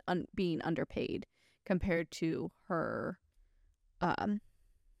she's been being underpaid compared to her Male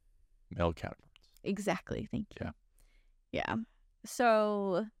counterparts. Exactly, thank you. Yeah. Yeah.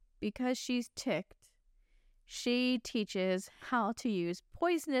 So because she's ticked, she teaches how to use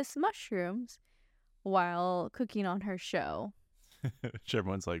poisonous mushrooms while cooking on her show. Which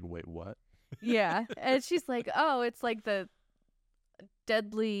everyone's like, wait, what? Yeah. And she's like, oh, it's like the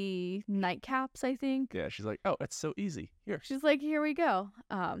deadly nightcaps, I think. Yeah, she's like, oh, it's so easy. Here. She's like, here we go.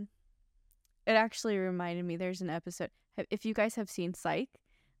 It actually reminded me, there's an episode, if you guys have seen Psych,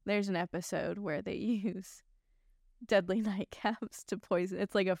 there's an episode where they use deadly nightcaps to poison.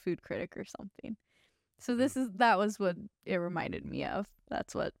 It's like a food critic or something. So that was what it reminded me of.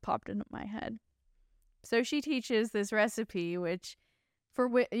 That's what popped into my head. So she teaches this recipe,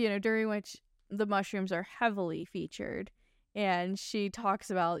 during which the mushrooms are heavily featured. And she talks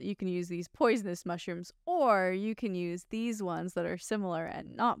about, you can use these poisonous mushrooms, or you can use these ones that are similar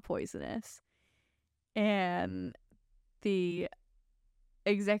and not poisonous. And the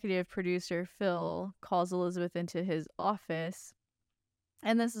executive producer, Phil, calls Elizabeth into his office.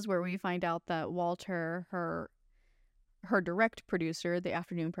 And this is where we find out that Walter, her direct producer, the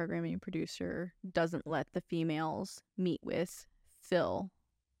afternoon programming producer, doesn't let the females meet with Phil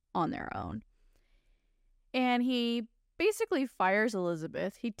on their own. And he basically fires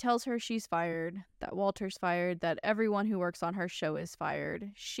Elizabeth. He tells her she's fired, that Walter's fired, that everyone who works on her show is fired.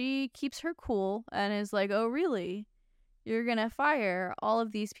 She keeps her cool and is like, oh, really? You're going to fire all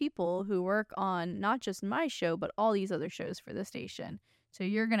of these people who work on not just my show, but all these other shows for the station. So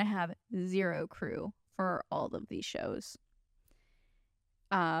you're going to have zero crew for all of these shows.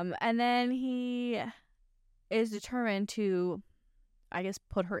 And then he is determined to, I guess,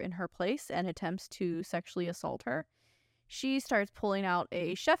 put her in her place and attempts to sexually assault her. She starts pulling out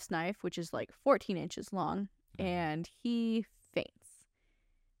a chef's knife, which is like 14 inches long, and he faints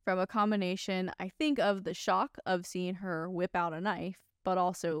from a combination, I think, of the shock of seeing her whip out a knife, but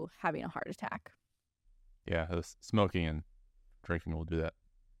also having a heart attack. Yeah, smoking and drinking will do that.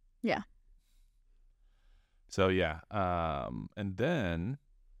 Yeah. So, yeah. And then,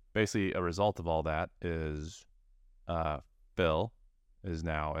 basically, a result of all that is Phil is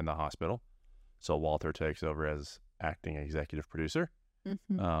now in the hospital. So Walter takes over as acting executive producer.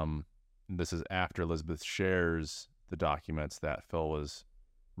 This is after Elizabeth shares the documents that Phil was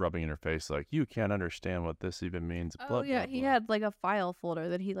rubbing in her face, like, you can't understand what this even means. Oh, blah, yeah. blah, He blah. had like a file folder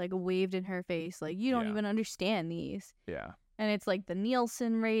that he like waved in her face, like, you don't Yeah. even understand these. Yeah. And it's like the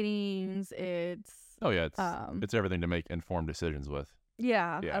Nielsen ratings. It's Oh, yeah. It's everything to make informed decisions with.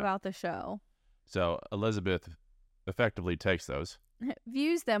 yeah, Yeah. about the show. So Elizabeth effectively takes those,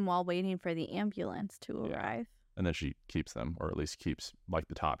 Views them while waiting for the ambulance to Yeah. arrive. and then she keeps them, or at least keeps like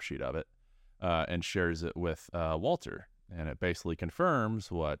the top sheet of it, and shares it with Walter. And it basically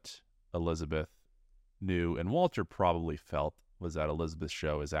confirms what Elizabeth knew and Walter probably felt, was that Elizabeth's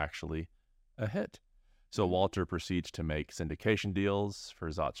show is actually a hit. So Walter proceeds to make syndication deals for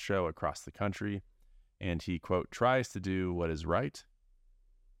Zot's show across the country, and he, quote, tries to do what is right.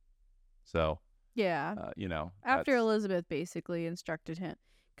 So, Yeah. that's- After Elizabeth basically instructed him.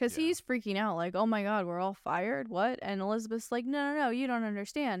 Because Yeah. he's freaking out, like, oh my God, we're all fired? What? And Elizabeth's like, no, you don't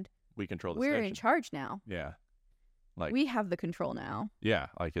understand. we control the We're station. in charge now. Yeah. Like, We have the control now. yeah,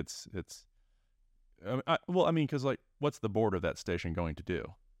 like it's well, I mean, because like, what's the board of that station going to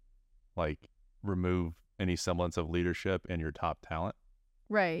do? Like, remove any semblance of leadership in your top talent?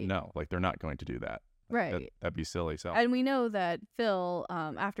 Right. No, like they're not going to do that. Right. That'd be silly. So And we know that Phil,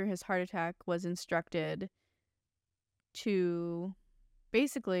 after his heart attack, was instructed to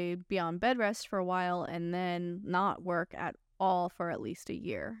basically be on bed rest for a while and then not work at all for at least a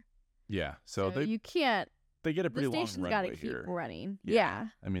year. yeah, so you can't. they get a The pretty long station's got to runway keep here. running. Yeah. Yeah.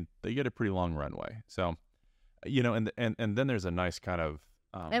 I mean, they get a pretty long runway. So, and then there's a nice kind of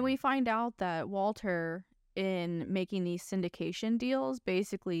And we find out that Walter, in making these syndication deals,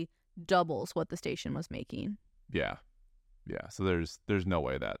 basically doubles what the station was making. yeah. So there's no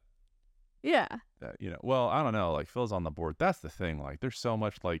way that Yeah. well, I don't know, like Phil's on the board. That's the thing. Like there's so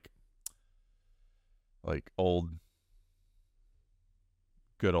much like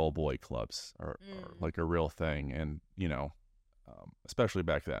good old boy clubs are like a real thing, and especially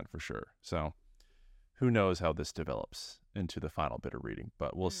back then for sure. So who knows how this develops into the final bit of reading,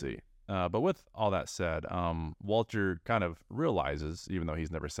 but we'll see. But with all that said, Walter kind of realizes, even though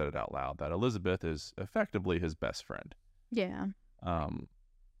he's never said it out loud, that Elizabeth is effectively his best friend. Yeah. And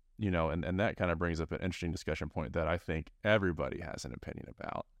that kind of brings up an interesting discussion point that I think everybody has an opinion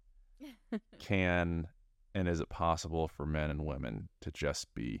about. Can and is it possible for men and women to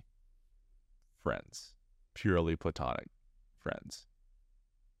just be friends, purely platonic friends?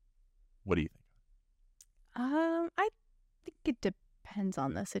 What do you think? I think it depends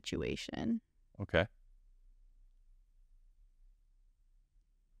on the situation. Okay.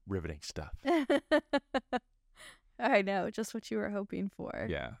 Riveting stuff. I know, just what you were hoping for.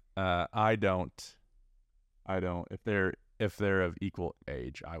 Yeah. I don't. If they're of equal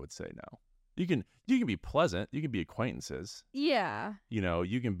age, I would say no. You can be pleasant. You can be acquaintances. Yeah.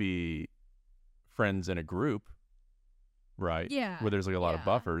 You can be friends in a group, right? Yeah. Where there's like a lot of Yeah.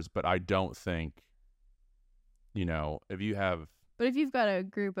 buffers, but I don't think, if you have But if you've got a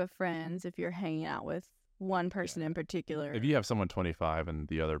group of friends, if you're hanging out with one person in particular. if you have someone 25 and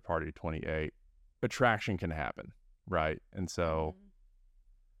the other party 28, attraction can happen, right? And so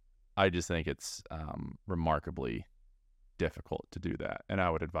I just think it's remarkably difficult to do that, and I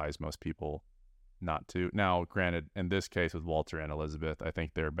would advise most people not to. Now, granted, in this case with Walter and Elizabeth, I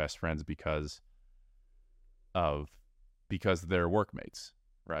think they're best friends because they're workmates,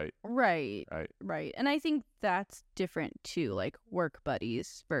 right? Right. Right. Right. And I think that's different too, like work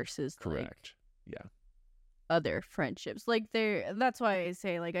buddies versus like Correct. Yeah. other friendships. Like that's why I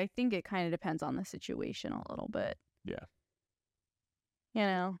say, like, I think it kind of depends on the situation a little bit. Yeah.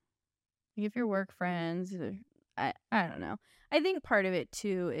 Like if you're work friends, I don't know. I think part of it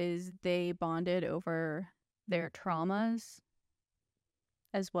too is they bonded over their traumas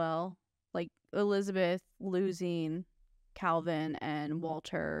as well. Like Elizabeth losing Calvin and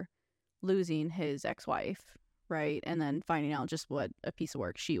Walter losing his ex-wife, right? And then finding out just what a piece of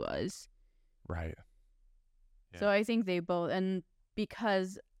work she was. Right. So I think they both, and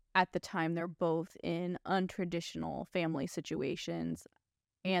because at the time they're both in untraditional family situations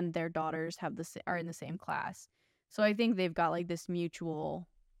and their daughters are in the same class. So I think they've got like this mutual,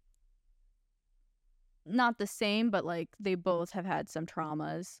 not the same, but like they both have had some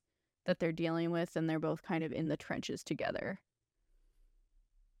traumas that they're dealing with, and they're both kind of in the trenches together.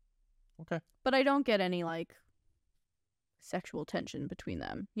 Okay. But I don't get any like sexual tension between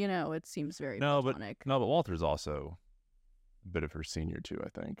them. It seems very platonic. But Walter's also a bit of her senior too, I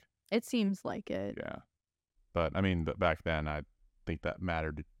think. It seems like it. Yeah. But I mean, back then, I think that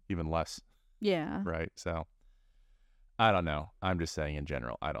mattered even less, Yeah. right? So I don't know. I'm just saying in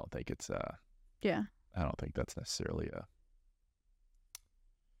general, I don't think it's Yeah. I don't think that's necessarily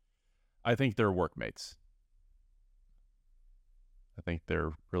I think they're workmates. I think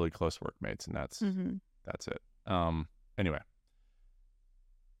they're really close workmates, and that's it. Anyway,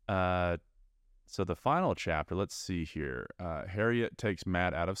 so the final chapter. Let's see here. Harriet takes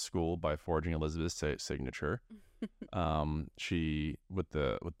Mad out of school by forging Elizabeth's signature. She with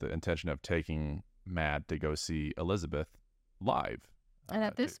the intention of taking Mad to go see Elizabeth live. And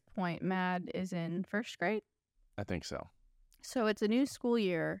at this point, Mad is in first grade. I think so. So it's a new school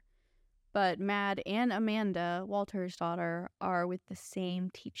year, but Mad and Amanda, Walter's daughter, are with the same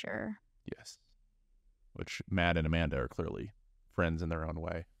teacher. Yes. Which Mad and Amanda are clearly friends in their own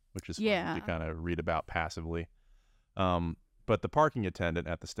way, which is fun to kind of read about passively. But the parking attendant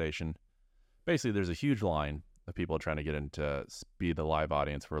at the station, basically there's a huge line of people trying to get in to be the live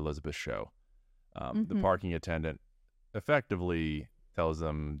audience for Elizabeth's show. The parking attendant effectively tells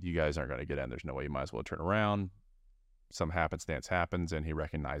them, you guys aren't going to get in. There's no way. You might as well turn around. Some happenstance happens, and he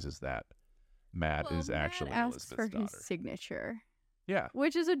recognizes that Mad is actually Elizabeth's daughter. Asks for his signature. Yeah.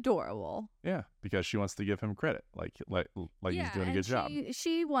 Which is adorable. Yeah, because she wants to give him credit, like he's doing a good job.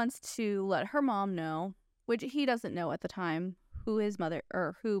 She wants to let her mom know, which he doesn't know at the time, who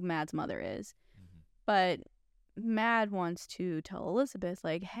Mad's mother is. But Mad wants to tell Elizabeth,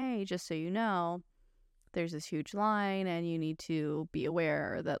 like, hey, just so you know, there's this huge line and you need to be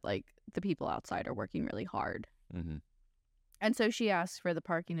aware that, like, the people outside are working really hard. And so she asks for the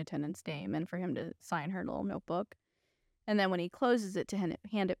parking attendant's name and for him to sign her little notebook. And then when he closes it to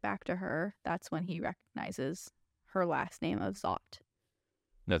hand it back to her, that's when he recognizes her last name of Zott.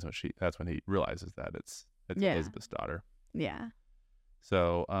 That's when he realizes that it's Elizabeth's daughter. Yeah.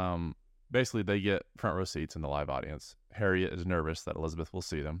 So basically they get front row seats in the live audience. Harriet is nervous that Elizabeth will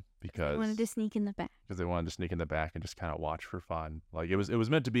see them because they wanted to sneak in the back. Because they wanted to sneak in the back and just kind of watch for fun. Like it was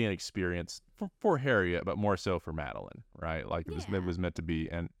meant to be an experience for Harriet, but more so for Madeline, right? Like it was meant to be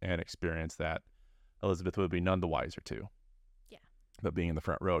an experience that Elizabeth would be none the wiser to. Yeah. But being in the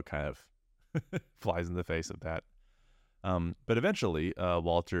front row kind of flies in the face of that. But eventually,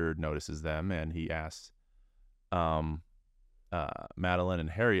 Walter notices them and he asks Madeline and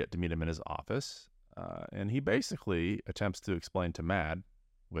Harriet to meet him in his office. And he basically attempts to explain to Mad,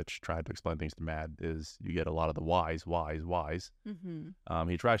 which tried to explain things to Mad, is you get a lot of the whys.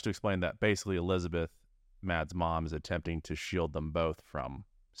 He tries to explain that basically Elizabeth, Mad's mom, is attempting to shield them both from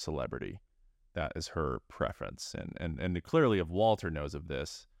celebrity. That is her preference. And clearly, if Walter knows of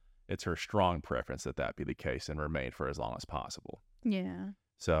this, it's her strong preference that be the case and remain for as long as possible. Yeah.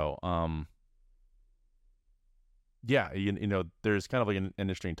 So, yeah, you know, there's kind of like an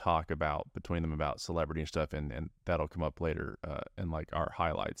interesting talk between them about celebrity and stuff, and that'll come up later in like our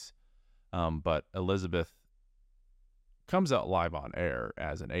highlights. But Elizabeth comes out live on air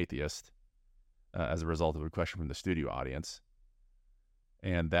as an atheist as a result of a question from the studio audience,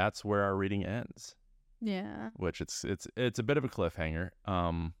 and that's where our reading ends. Yeah. Which it's a bit of a cliffhanger.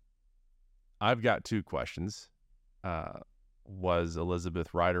 I've got two questions. Was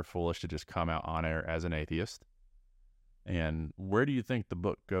Elizabeth right or foolish to just come out on air as an atheist? And where do you think the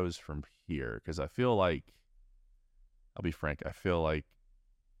book goes from here? Because I feel like, I'll be frank, I feel like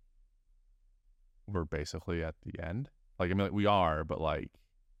we're basically at the end. Like, I mean, like, we are, but like,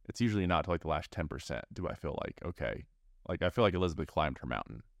 it's usually not to like the last 10%. Do I feel like, okay, like I feel like Elizabeth climbed her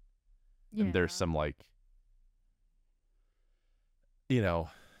mountain. Yeah. And there's some like, you know,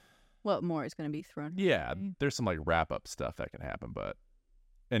 what more is going to be thrown? Yeah, there's some like wrap up stuff that can happen, but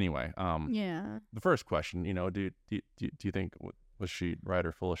anyway, yeah. The first question, you know, do you think was she right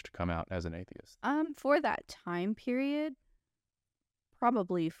or foolish to come out as an atheist? For that time period,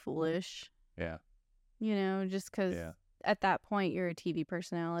 probably foolish. Yeah. You know, just because at that point you're a TV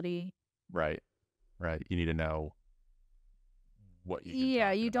personality. Right. You need to know what you.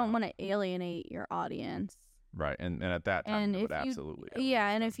 You don't want to alienate your audience. Right, and at that time, it would absolutely. Yeah,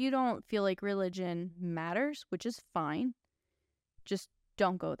 and if you don't feel like religion matters, which is fine, just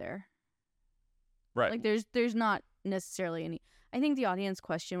don't go there. Right. Like there's not necessarily any. I think the audience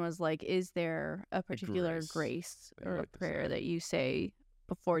question was like, is there a particular grace or a prayer that you say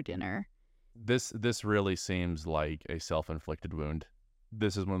before dinner? This really seems like a self-inflicted wound.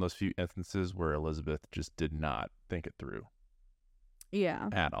 This is one of those few instances where Elizabeth just did not think it through. Yeah.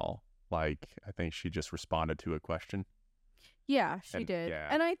 At all. Like, I think she just responded to a question. Yeah, she did. Yeah.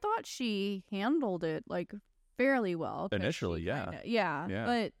 And I thought she handled it, like, fairly well. Initially, yeah. Yeah.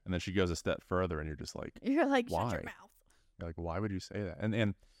 But and then she goes a step further, and you're just like, why? Shut your mouth. You're like, why would you say that?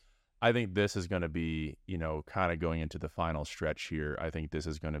 And I think this is going to be, you know, kind of going into the final stretch here. I think this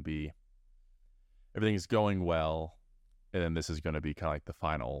is going to be, everything's going well, and then this is going to be kind of like the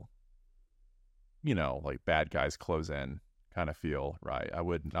final, you know, like bad guys close in kind of feel, right? I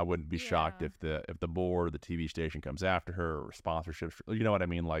wouldn't be shocked Yeah. if the board or the TV station comes after her or sponsorships. You know what I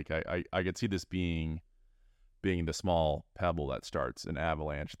mean? Like I could see this being the small pebble that starts an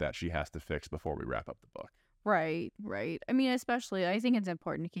avalanche that she has to fix before we wrap up the book. Right, right. I mean, especially, I think it's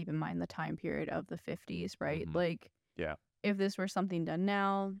important to keep in mind the time period of the 50s, right? Mhm. Like, Yeah. if this were something done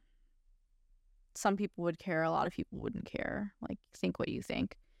now, some people would care, a lot of people wouldn't care. Like, think what you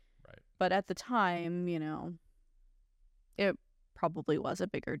think. Right. But at the time, it probably was a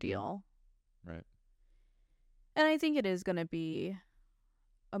bigger deal. Right. And I think it is going to be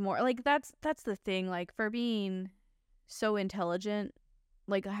a more, like, that's the thing. Like, for being so intelligent,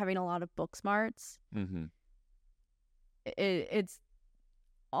 like, having a lot of book smarts, Mm-hmm. it's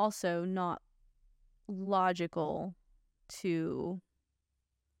also not logical to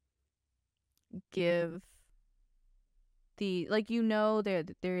give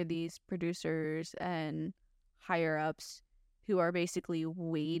there are these producers and higher ups who are basically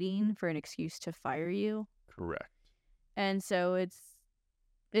waiting for an excuse to fire you. Correct. And so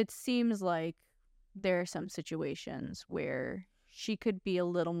it seems like there are some situations where she could be a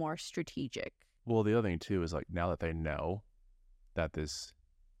little more strategic. Well, the other thing too is like now that they know that this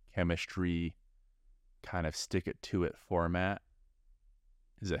chemistry kind of stick it to it format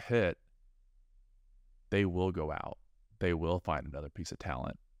is a hit, they will go out. They will find another piece of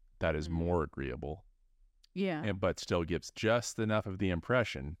talent that is more agreeable, Yeah. but still gives just enough of the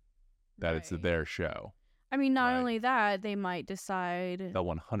impression that it's Right. their show. I mean, not Right. only that, they might decide. They'll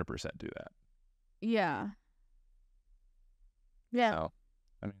 100% do that. Yeah. Yeah. So,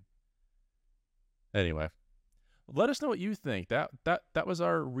 I mean, anyway, let us know what you think. That was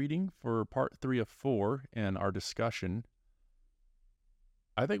our reading for part 3 of 4 and our discussion.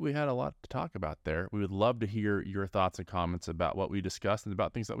 I think we had a lot to talk about there. We would love to hear your thoughts and comments about what we discussed and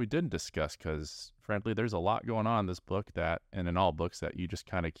about things that we didn't discuss, because frankly, there's a lot going on in this book and in all books that you just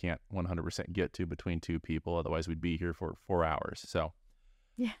kind of can't 100% get to between two people. Otherwise, we'd be here for 4 hours. So,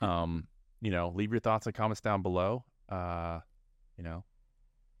 Yeah. leave your thoughts and comments down below.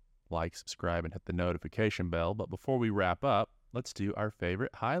 Like, subscribe, and hit the notification bell. But before we wrap up, let's do our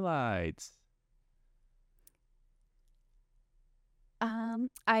favorite highlights.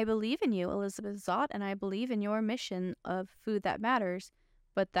 I believe in you, Elizabeth Zott, and I believe in your mission of food that matters,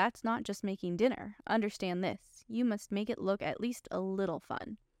 but that's not just making dinner. Understand this. You must make it look at least a little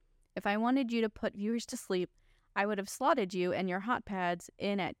fun. If I wanted you to put viewers to sleep, I would have slotted you and your hot pads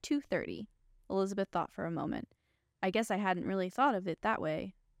in at 2:30. Elizabeth thought for a moment. I guess I hadn't really thought of it that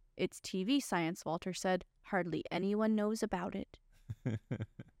way. It's TV science, Walter said. Hardly anyone knows about it.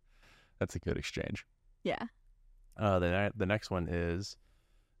 That's a good exchange. Yeah. The next one is,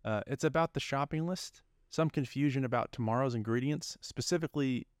 it's about the shopping list. Some confusion about tomorrow's ingredients,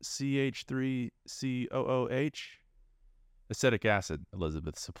 specifically CH3COOH. Acetic acid,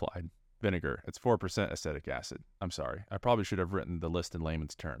 Elizabeth supplied. Vinegar, it's 4% acetic acid. I'm sorry. I probably should have written the list in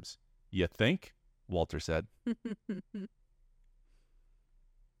layman's terms. You think? Walter said.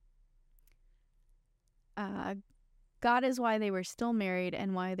 God is why they were still married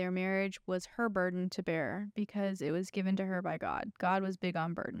and why their marriage was her burden to bear, because it was given to her by God. God was big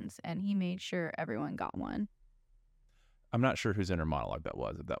on burdens, and he made sure everyone got one. I'm not sure whose inner monologue that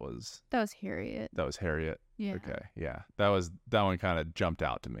was. If that was Harriet. That was Harriet. Yeah. Okay. Yeah. That one kind of jumped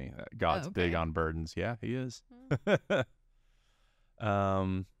out to me. God's big on burdens. Yeah, he is. Let's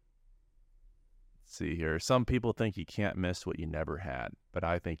see here. Some people think you can't miss what you never had, but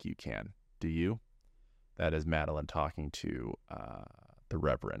I think you can. Do you? That is Madeline talking to the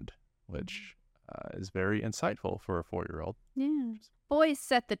Reverend, which is very insightful for a 4-year-old. Yeah. Boys,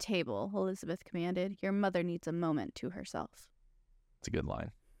 set the table, Elizabeth commanded. Your mother needs a moment to herself. It's a good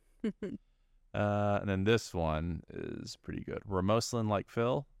line. And then this one is pretty good. Were most men like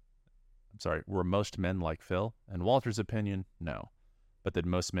Phil? In Walter's opinion, no. But did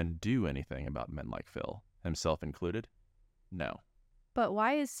most men do anything about men like Phil, himself included? No. But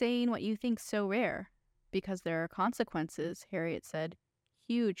why is saying what you think so rare? Because there are consequences, Harriet said.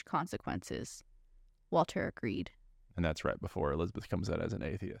 Huge consequences. Walter agreed. And that's right before Elizabeth comes out as an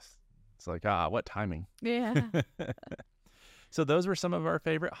atheist. It's like, what timing. Yeah. So those were some of our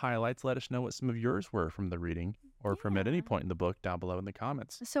favorite highlights. Let us know what some of yours were from the reading or from at any point in the book down below in the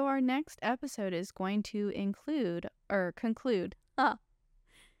comments. So our next episode is going to conclude.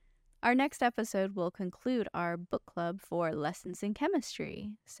 Our next episode will conclude our book club for Lessons in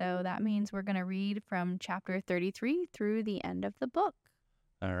Chemistry. So that means we're going to read from chapter 33 through the end of the book.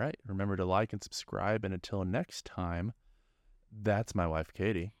 All right. Remember to like and subscribe. And until next time, that's my wife,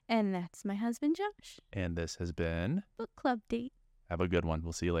 Katie. And that's my husband, Josh. And this has been Book Club Date. Have a good one.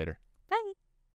 We'll see you later.